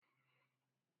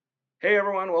Hey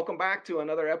everyone, welcome back to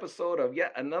another episode of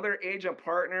yet another agent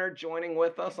partner joining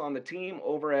with us on the team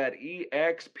over at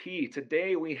eXp.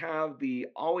 Today we have the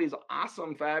always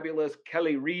awesome, fabulous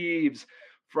Kelly Reeves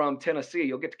from Tennessee.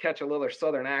 You'll get to catch a little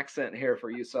southern accent here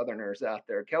for you southerners out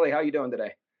there. Kelly, how you doing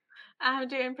today? I'm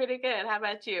doing pretty good. How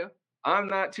about you? I'm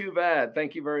not too bad.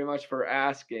 Thank you very much for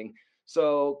asking.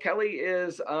 So Kelly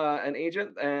is an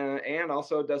agent and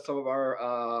also does some of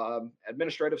our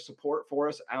administrative support for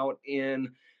us out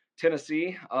in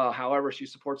Tennessee. However, she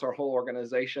supports our whole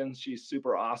organization. She's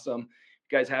super awesome.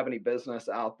 If you guys have any business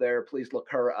out there, please look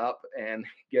her up and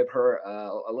give her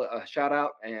a shout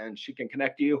out, and she can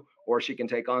connect you, or she can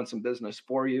take on some business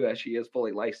for you, as she is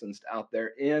fully licensed out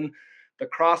there in the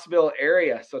Crossville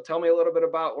area. So tell me a little bit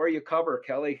about where you cover,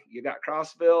 Kelly. You got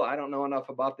Crossville. I don't know enough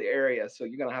about the area, so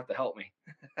you're gonna have to help me.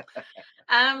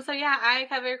 So yeah, I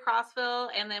cover Crossville,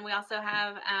 and then we also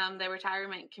have the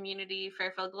retirement community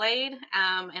Fairfield Glade,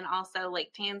 and also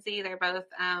Lake Tansy. They're both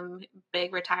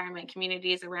big retirement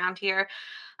communities around here,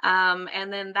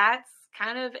 and then that's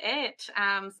kind of it.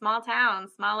 Small town,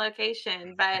 small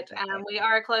location, but we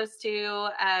are close to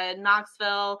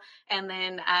Knoxville, and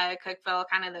then Cookville,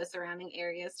 kind of those surrounding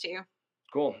areas too.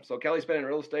 Cool. So Kelly's been in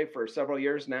real estate for several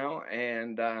years now,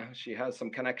 and she has some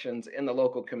connections in the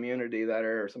local community that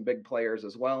are some big players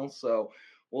as well. So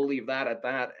we'll leave that at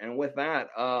that. And with that,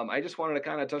 I just wanted to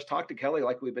kind of just talk to Kelly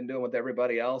like we've been doing with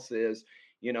everybody else. Is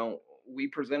we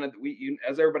presented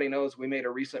as everybody knows, we made a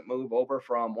recent move over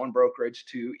from one brokerage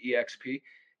to EXP.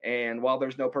 And while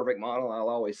there's no perfect model, I'll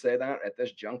always say that at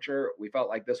this juncture, we felt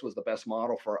like this was the best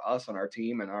model for us and our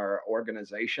team and our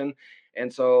organization.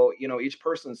 And so, each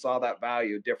person saw that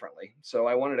value differently. So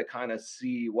I wanted to kind of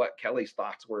see what Kelly's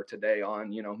thoughts were today on,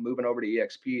 moving over to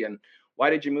EXP, and why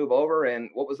did you move over,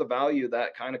 and what was the value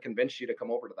that kind of convinced you to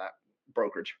come over to that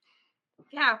brokerage?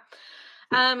 Yeah.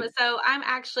 So I'm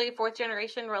actually fourth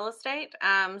generation real estate.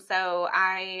 So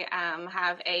I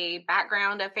have a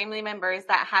background of family members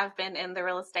that have been in the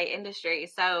real estate industry.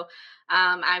 So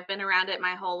I've been around it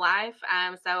my whole life.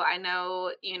 So I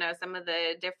know, some of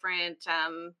the different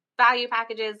value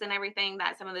packages and everything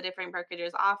that some of the different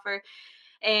brokerages offer.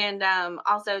 And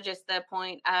also just the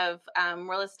point of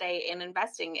real estate and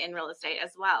investing in real estate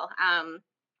as well.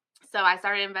 So I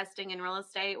started investing in real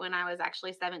estate when I was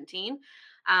actually 17.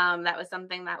 That was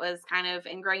something that was kind of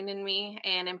ingrained in me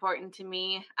and important to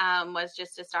me, was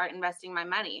just to start investing my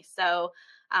money. So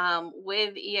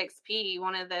with EXP,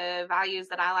 one of the values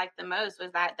that I liked the most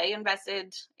was that they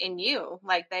invested in you.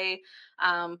 Like they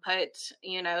put,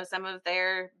 some of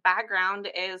their background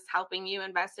is helping you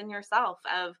invest in yourself,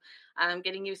 of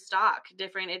getting you stock,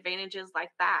 different advantages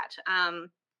like that.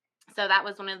 So that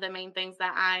was one of the main things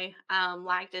that I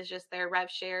liked, is just their rev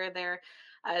share, their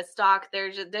stock.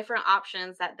 There's just different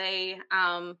options that they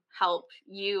help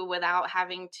you without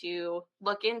having to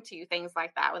look into things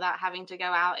like that, without having to go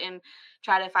out and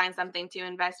try to find something to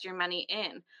invest your money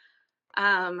in.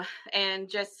 Um, and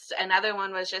just another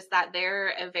one was just that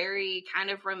they're a very kind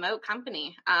of remote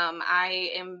company.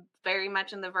 I am very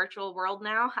much in the virtual world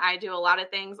now. I do a lot of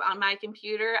things on my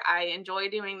computer. I enjoy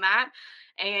doing that.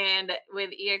 And with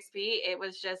EXP, it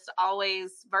was just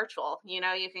always virtual.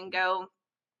 You can go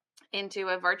into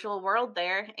a virtual world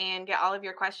there and get all of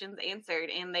your questions answered,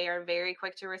 and they are very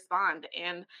quick to respond.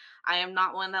 And I am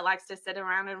not one that likes to sit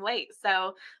around and wait.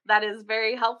 So that is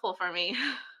very helpful for me.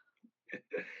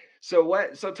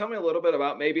 So tell me a little bit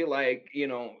about maybe, like,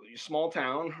 small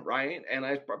town, right? And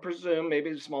I presume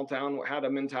maybe small town had a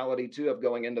mentality too of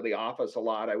going into the office a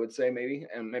lot, I would say, maybe,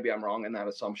 and maybe I'm wrong in that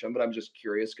assumption, but I'm just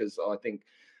curious because I think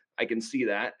I can see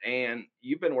that. And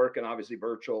you've been working obviously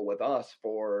virtual with us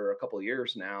for a couple of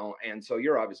years now. And so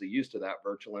you're obviously used to that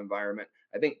virtual environment.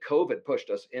 I think COVID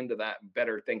pushed us into that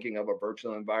better thinking of a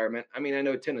virtual environment. I mean, I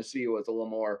know Tennessee was a little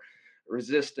more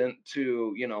resistant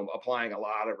to, applying a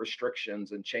lot of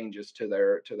restrictions and changes to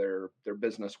their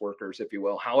business workers, if you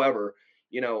will. However,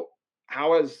 you know,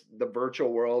 how has the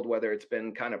virtual world, whether it's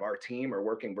been kind of our team or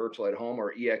working virtual at home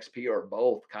or EXP or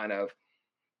both, kind of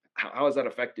how has that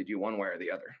affected you one way or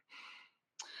the other?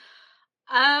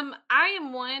 I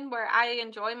am one where I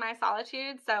enjoy my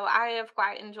solitude, so I have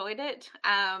quite enjoyed it.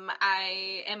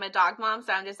 I am a dog mom,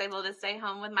 so I'm just able to stay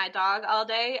home with my dog all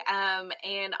day.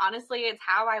 And honestly, it's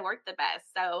how I work the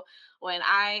best. So when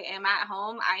I am at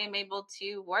home, I am able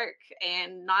to work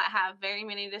and not have very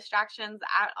many distractions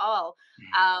at all.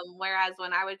 Whereas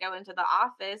when I would go into the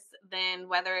office, then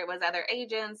whether it was other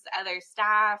agents, other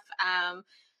staff,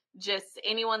 just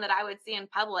anyone that I would see in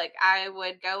public, I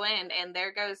would go in and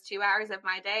there goes 2 hours of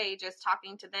my day just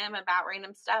talking to them about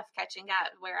random stuff, catching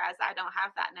up, whereas I don't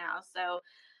have that now. So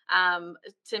Um,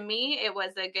 to me, it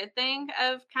was a good thing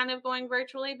of kind of going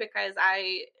virtually because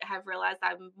I have realized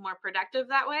I'm more productive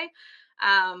that way.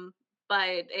 Um,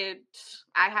 but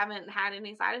I haven't had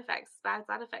any bad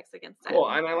side effects against it. Cool,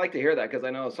 and I like to hear that because I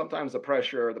know sometimes the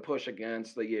pressure or the push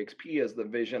against the EXP is the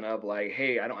vision of like,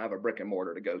 "Hey, I don't have a brick and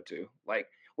mortar to go to," like,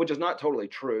 which is not totally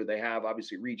true. They have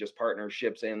obviously Regis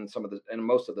partnerships in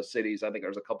most of the cities. I think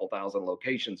there's a couple thousand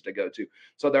locations to go to,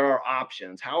 so there are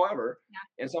options. However, Yeah.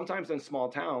 and sometimes in small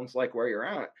towns like where you're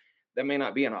at, that may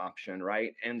not be an option,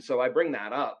 right? And so I bring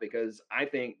that up because I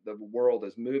think the world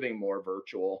is moving more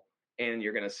virtual and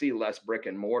you're going to see less brick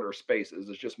and mortar spaces.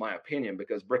 It's just my opinion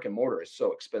because brick and mortar is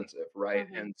so expensive, right?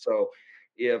 Hmm. And so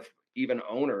if even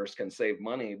owners can save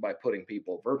money by putting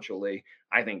people virtually,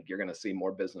 I think you're going to see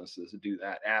more businesses do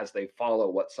that as they follow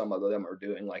what some of them are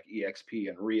doing, like EXP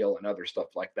and Real and other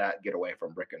stuff like that, get away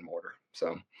from brick and mortar.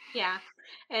 So, Yeah.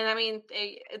 And I mean,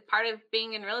 part of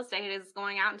being in real estate is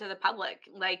going out into the public.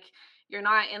 Like, you're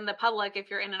not in the public if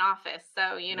you're in an office.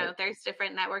 So, right. there's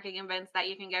different networking events that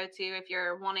you can go to if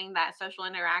you're wanting that social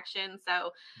interaction.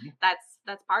 So, Mhm. that's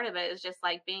part of it is just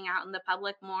like being out in the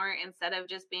public more instead of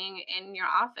just being in your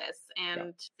office Yeah.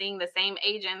 and seeing the same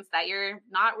agents that you're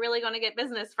not really going to get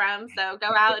business from. So,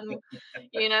 go out and,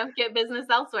 get business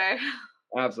elsewhere.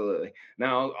 Absolutely.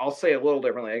 Now, I'll say it a little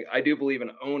differently. I do believe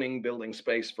in owning building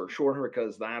space for sure,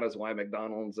 because that is why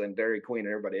McDonald's and Dairy Queen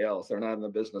and everybody else, they're not in the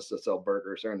business to sell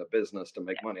burgers. They're in the business to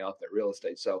make money off their real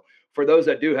estate. So for those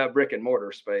that do have brick and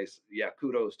mortar space, yeah,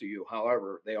 kudos to you.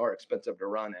 However, they are expensive to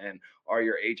run. And are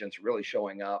your agents really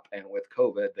showing up? And with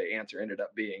COVID, the answer ended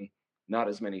up being not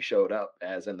as many showed up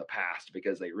as in the past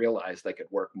because they realized they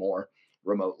could work more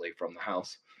remotely from the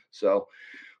house. So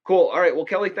cool. All right. Well,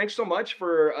 Kelly, thanks so much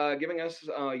for giving us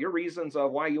your reasons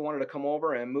of why you wanted to come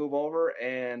over and move over.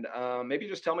 And maybe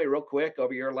just tell me real quick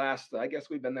over your last, I guess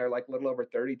we've been there like a little over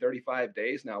 30, 35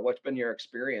 days now. What's been your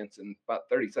experience in about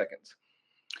 30 seconds?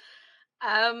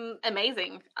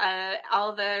 Amazing.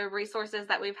 All the resources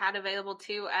that we've had available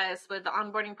to us with the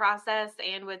onboarding process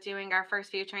and with doing our first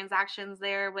few transactions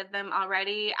there with them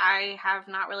already. I have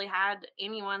not really had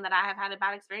anyone that I have had a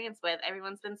bad experience with.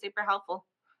 Everyone's been super helpful.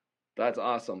 That's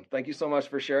awesome. Thank you so much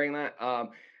for sharing that.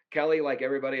 Kelly, like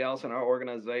everybody else in our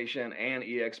organization and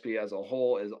EXP as a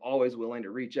whole, is always willing to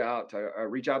reach out to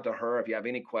her if you have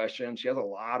any questions. She has a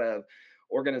lot of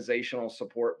organizational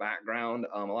support background,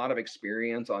 a lot of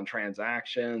experience on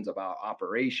transactions, about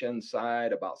operations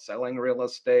side, about selling real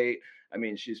estate. I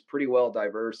mean, she's pretty well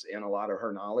diverse in a lot of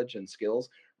her knowledge and skills.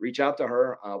 Reach out to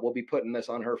her. We'll be putting this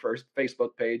on her first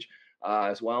Facebook page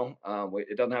as well.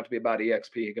 It doesn't have to be about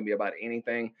EXP; it can be about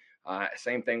anything.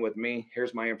 Same thing with me.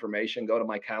 Here's my information. Go to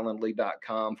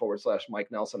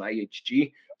mycalendly.com/Mike Nelson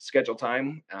IHG. Schedule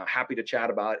time. Happy to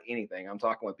chat about anything. I'm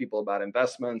talking with people about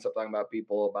investments. I'm talking about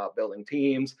people about building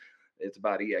teams. It's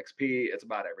about EXP. It's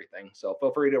about everything. So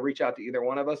feel free to reach out to either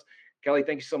one of us. Kelly,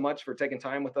 thank you so much for taking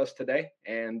time with us today.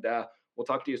 And we'll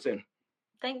talk to you soon.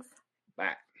 Thanks.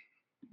 Bye.